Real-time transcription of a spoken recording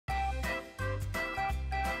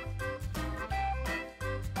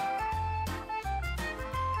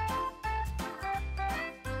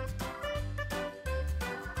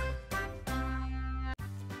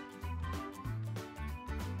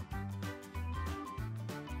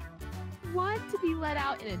want to be let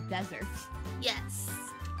out in a desert. Yes.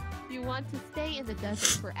 You want to stay in the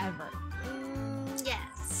desert forever.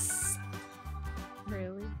 Yes.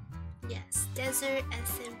 Really? Yes. Desert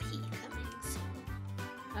SMP coming soon.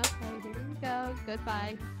 Okay, here we go.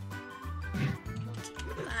 Goodbye.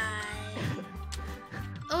 Okay, bye.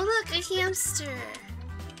 Oh look, a hamster.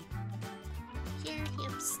 Here,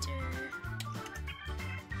 hamster.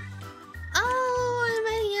 Oh, I'm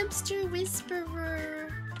a hamster whisperer.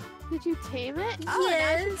 Did you tame it?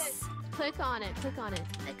 Yes. Click on it. Click on it.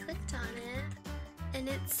 I clicked on it, and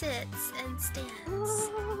it sits and stands.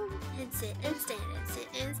 Oh. And sit and stand and sit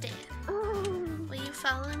and stand. Oh. Will you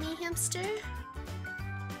follow me, hamster?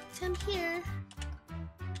 Come here.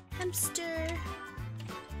 Hamster.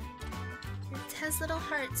 It has little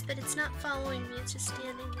hearts, but it's not following me, it's just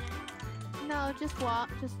standing there. No, just walk.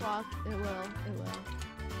 Just walk. It will. It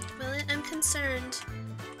will. Well, I'm concerned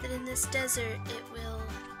that in this desert it will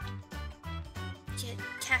get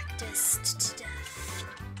cactused to death.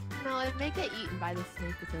 No, it may get eaten by the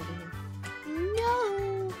snake that's over here.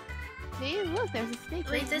 No! See, look, there's a snake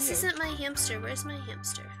right Wait, this here. isn't my hamster. Where's my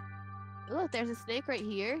hamster? Look, there's a snake right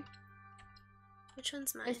here. Which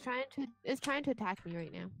one's mine? It's trying to attack me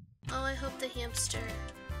right now. Oh, I hope the hamster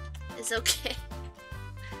is okay.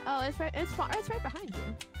 Oh, it's right behind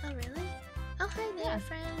you. Oh, really? Oh, hi there, Yeah.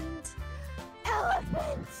 friend.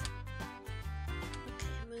 Elephant! Okay,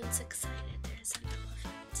 Moon's excited. There's an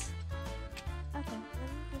elephant. Okay.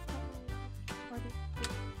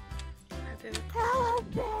 I've been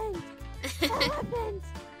recording. Elephant! Elephant!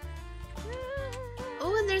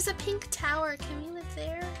 Oh, and there's a pink tower. Can we live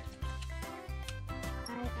there?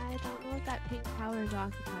 I don't know if that pink tower is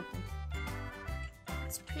occupied.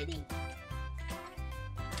 It's pretty.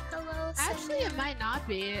 Hello, Actually, Shannon. it might not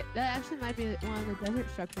be. That actually might be one of the desert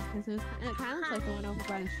structures because it kind of looks like the one over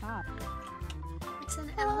by the shop. It's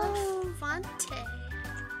an Oh. elefante.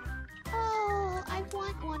 Oh, I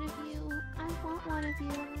want one of you. I want one of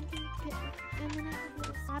you. I'm gonna get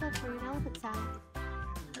a saddle for you, an elephant saddle.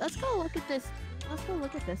 Let's go look at this. Let's go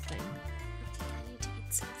look at this thing. Okay, I need to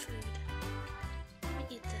eat some food. Let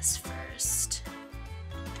me eat this first.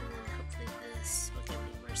 And then hopefully this will give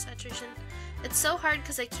me more saturation. It's so hard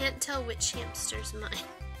because I can't tell which hamster's mine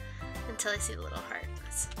until I see the little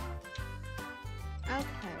hearts. Okay.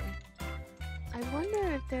 I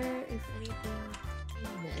wonder if there is anything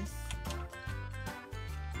in this.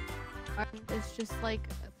 Or if it's just like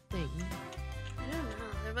a thing. I don't know.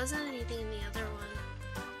 There wasn't anything in the other one.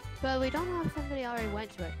 But we don't know if somebody already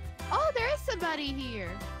went to it. Oh, there is somebody here!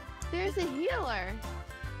 There's a healer!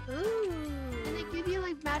 Ooh. And they give you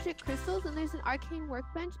like magic crystals, and there's an arcane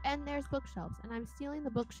workbench, and there's bookshelves. And I'm stealing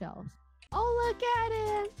the bookshelves. Oh, look at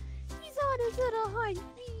him! He's on his little hind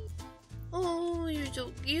feet! Oh, you're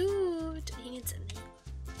so cute. He needs a name.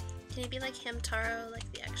 Can he be like Hamtaro, like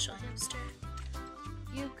the actual hamster?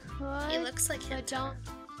 You could. He looks like but Hamtaro.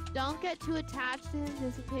 don't get too attached to him,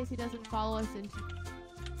 just in case he doesn't follow us into.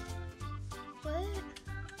 What?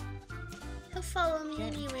 He'll follow me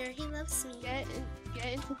Get- anywhere. He loves me. Get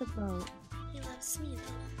into the boat. He loves me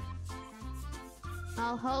though.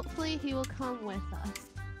 Well, hopefully he will come with us.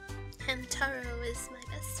 Hamtaro is my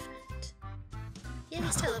best friend. Yeah,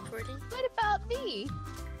 he's teleporting. What about me?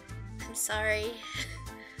 I'm sorry.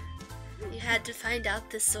 You had to find out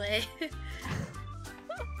this way.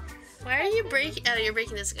 Why are you breaking? Oh, you're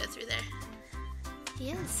breaking this to go through there.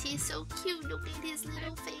 Yes, he's so cute. Look at his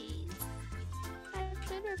little face. I've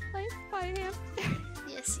been replaced by a hamster.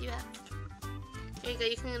 Yes, you have. Here you go.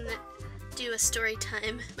 You can do a story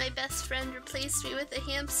time. My best friend replaced me with a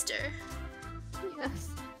hamster. Yes.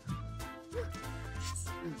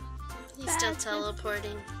 He's still That's just-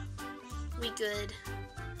 teleporting. We good.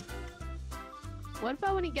 What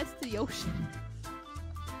about when he gets to the ocean?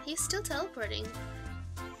 He's still teleporting.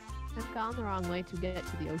 I've gone the wrong way to get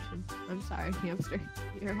to the ocean. I'm sorry, hamster.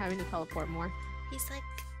 You're having to teleport more. He's like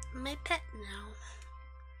my pet now.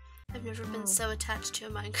 I've never been Oh. so attached to a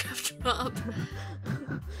Minecraft mob.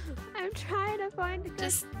 I'm trying to find a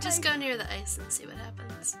good Just go near the ice and see what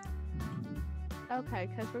happens. Okay,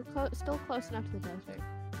 because we're still close enough to the desert.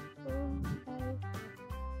 Okay.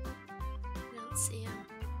 I don't see him.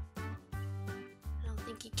 I don't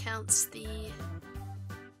think he counts the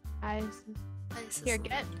Ice. ice. Here,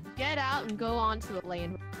 get out and go on to the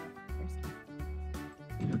land.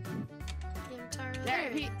 Hamtaro, There,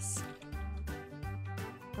 there he- he is.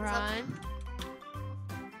 Run.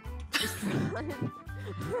 Just run.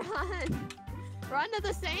 Run. Run to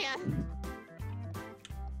the sand.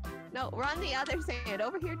 No, run the other sand.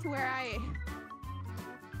 Over here to where I am.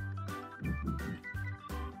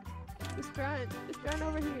 Just run. Just run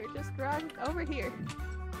over here. Just run over here.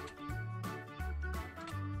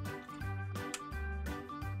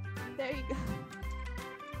 There you go.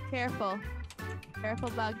 Careful. Careful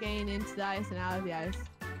about getting into the ice and out of the ice.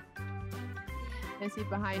 Is he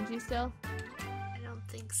behind you still? I don't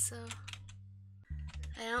think so.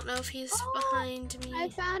 I don't know if he's behind me. I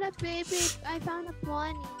found a baby. I found a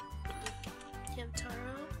bunny.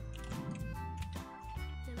 Hamtaro.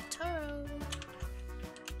 Hamtaro.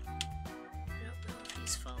 I don't know if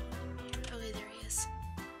he's following me. Okay, there he is.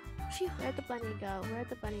 Phew. Where'd the bunny go? Where'd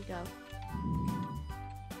the bunny go?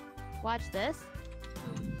 Watch this.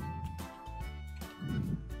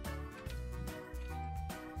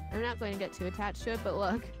 I'm not going to get too attached to it, but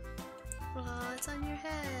look. Well, it's on your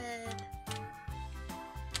head.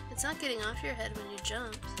 It's not getting off your head when you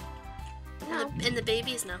jump. No. And the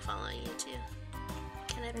baby's not following you, too.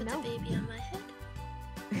 Can I put the baby on my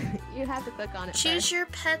head? You have to click on it Choose first. your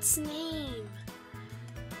pet's name.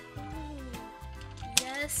 Ooh.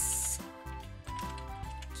 Yes.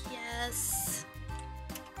 Yes.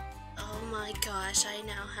 Oh my gosh, I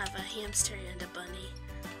now have a hamster and a bunny.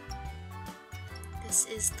 This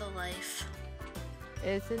is the life.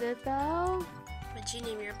 Isn't it though? What'd you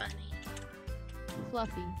name your bunny?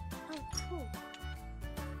 Fluffy. Oh, cool.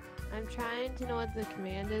 I'm trying to know what the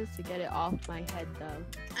command is to get it off my head though.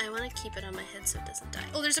 I want to keep it on my head so it doesn't die.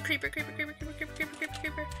 Oh, there's a creeper, creeper, creeper, creeper, creeper, creeper, creeper,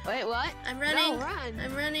 creeper. Wait, what? I'm running. No, run.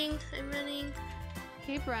 I'm running. I'm running.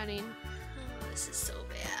 Keep running. Oh, this is so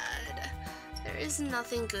bad. There is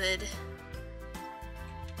nothing good.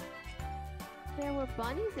 There were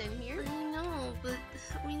bunnies in here. I know, but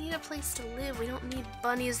we need a place to live. We don't need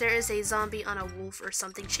bunnies. There is a zombie on a wolf or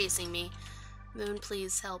something chasing me. Moon,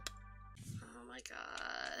 please help. Oh my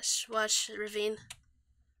gosh. Watch, ravine.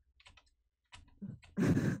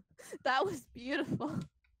 That was beautiful.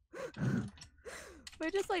 We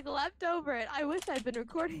just like leapt over it. I wish I'd been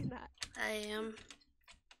recording that. I am.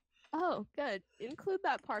 Oh, good. Include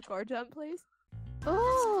that parkour jump, please.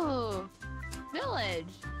 Oh, village.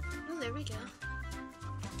 Oh, there we go.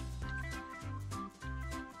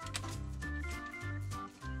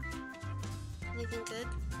 Anything good?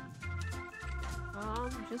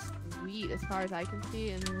 Just wheat as far as I can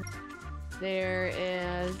see, and then there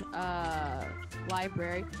is a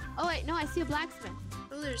library. Oh wait, no, I see a blacksmith.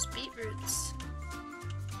 Oh, there's beetroots.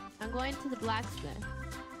 I'm going to the blacksmith.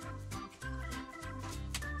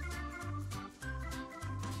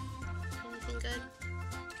 Anything good?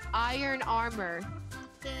 Iron armor.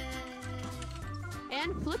 Yay.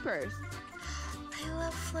 And flippers. I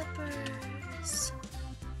love flippers.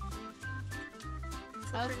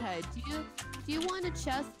 Okay, do you want a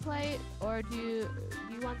chest plate or do you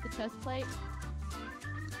want the chest plate?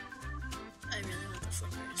 I really want the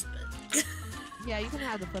flippers, but Yeah, you can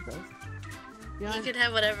have the flippers. you can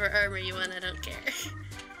have whatever armor you want, I don't care.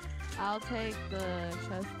 I'll take the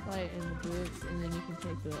chest plate and the boots, and then you can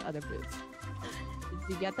take the other boots. Did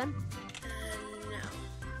you get them? No.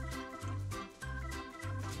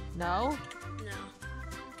 No? No.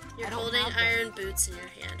 You're I don't holding have them. iron boots in your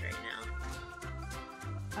hand right now.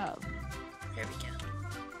 Oh. There we go.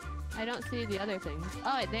 I don't see the other things.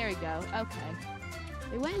 Oh, wait, there we go. Okay.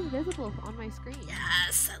 They went invisible on my screen.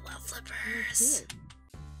 Yes, I love flippers.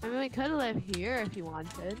 I mean, we could live here if you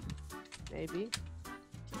wanted. Maybe.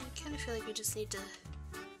 I kind of feel like we just need to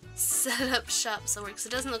set up shop somewhere, because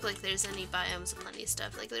it doesn't look like there's any biomes of plenty of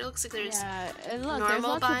stuff. Like, it looks like there's and look, there's normal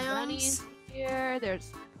lots of biomes. bunnies here.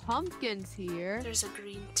 There's pumpkins here. There's a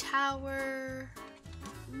green tower.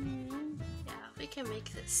 Mm. Yeah, we can make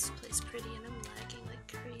this place pretty, and I'm lagging like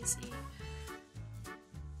crazy.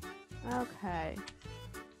 Okay.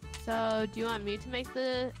 So, do you want me to make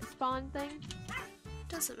the spawn thing?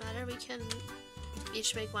 Doesn't matter, we can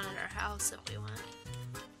each make one at our house if we want.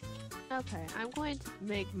 Okay, I'm going to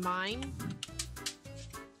make mine.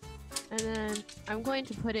 And then I'm going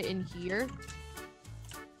to put it in here.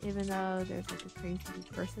 Even though there's like a crazy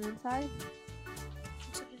person inside.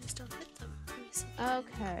 So we just don't hit them. Let me see.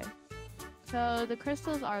 Okay. So the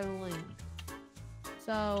crystals are linked.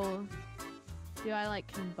 So do I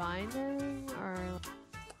like combine them or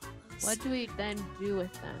what do we then do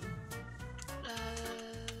with them?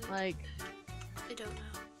 Like, I don't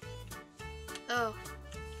know. Oh,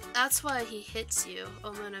 that's why he hits you.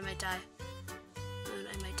 Oh, Moon, I might die. Moon,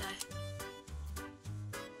 I might die.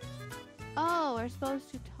 oh, we're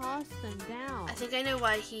supposed to toss them down. I think I know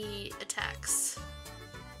why he attacks.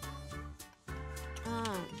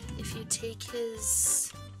 If you take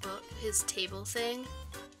his book, his table thing,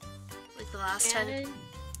 like the last Shannon, time.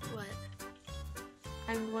 What?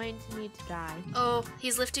 I'm going to need to die. Oh,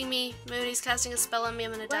 he's lifting me. Moon, he's casting a spell on me.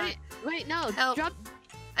 I'm gonna die. Wait, no. Help. Drop.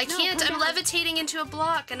 I No, can't. come I'm down. levitating into a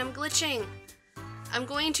block and I'm glitching. I'm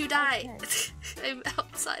going to die. Okay. I'm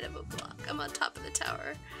outside of a block. I'm on top of the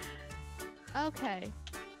tower. Okay.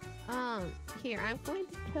 Here, I'm going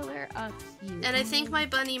to pillar up you. And I think my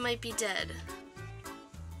bunny might be dead.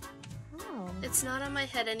 Oh. It's not on my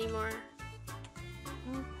head anymore.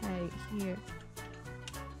 Okay, here.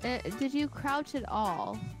 Did you crouch at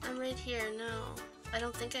all? I'm right here. No, I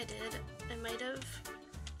don't think I did. I might have.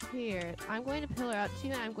 Here, I'm going to pillar up to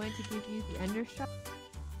you, and I'm going to give you the ender shot.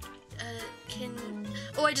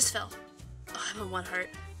 Oh, I just fell. Oh, I'm on 1 heart.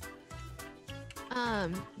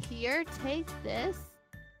 Here, take this.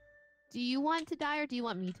 Do you want to die, or do you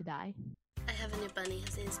want me to die? I have a new bunny.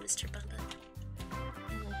 His name's Mr. Bubba. Oh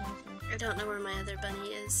my gosh. I don't know where my other bunny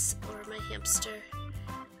is, or my hamster.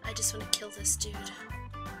 I just want to kill this dude.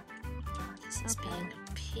 Because he's being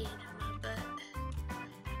a pain in my butt.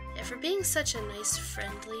 Yeah, for being such a nice,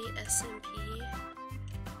 friendly SMP,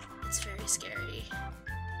 it's very scary.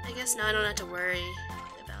 I guess now I don't have to worry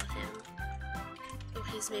about him. Oh,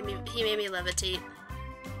 he made me levitate.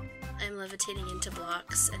 I'm levitating into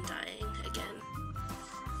blocks and dying again.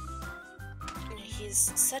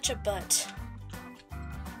 He's such a butt.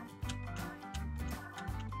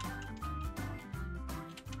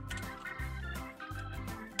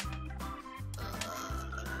 I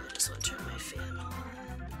just want to turn my fan on.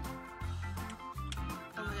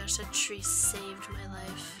 Oh my gosh, that tree saved my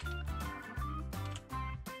life.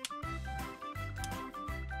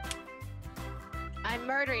 I'm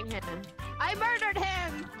murdering him. I murdered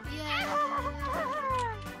him! Yeah.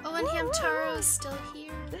 Oh, and Hamtaro is still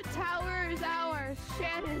here. The tower is ours,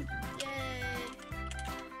 Shannon. Yay.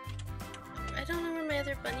 I don't know where my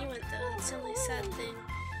other bunny went though. That's the only sad thing.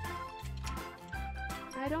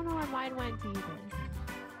 I don't know where mine went either.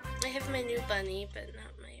 I have my new bunny, but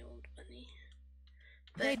not my old bunny.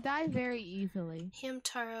 But They die very easily.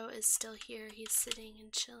 Hamtaro is still here. He's sitting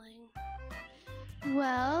and chilling.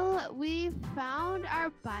 Well, we found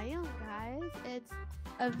our biome, guys. It's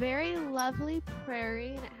a very lovely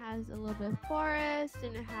prairie, and it has a little bit of forest,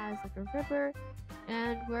 and it has like a river,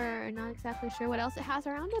 and we're not exactly sure what else it has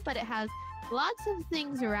around it, but it has lots of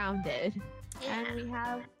things around it. Yeah. And we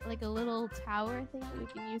have like a little tower thing that we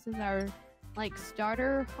can use as our like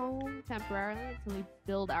starter home temporarily until we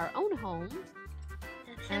build our own homes.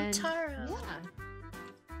 And Hamtaro.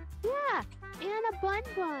 Yeah, and a bun.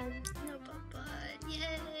 No bun.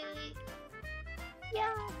 Yay.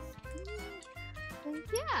 Yes. And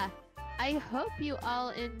yeah, I hope you all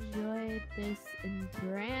enjoyed this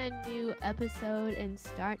brand new episode and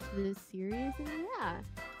start to this series. And yeah,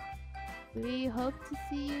 we hope to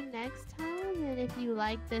see you next time. And if you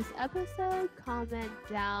like this episode, comment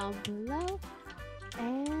down below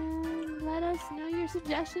and let us know your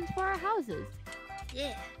suggestions for our houses.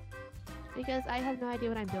 Yeah. Because I have no idea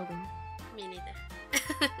what I'm building. Me neither.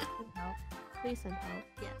 Send help. Please send help.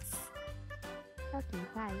 Yes. Okay,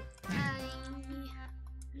 bye. Bye.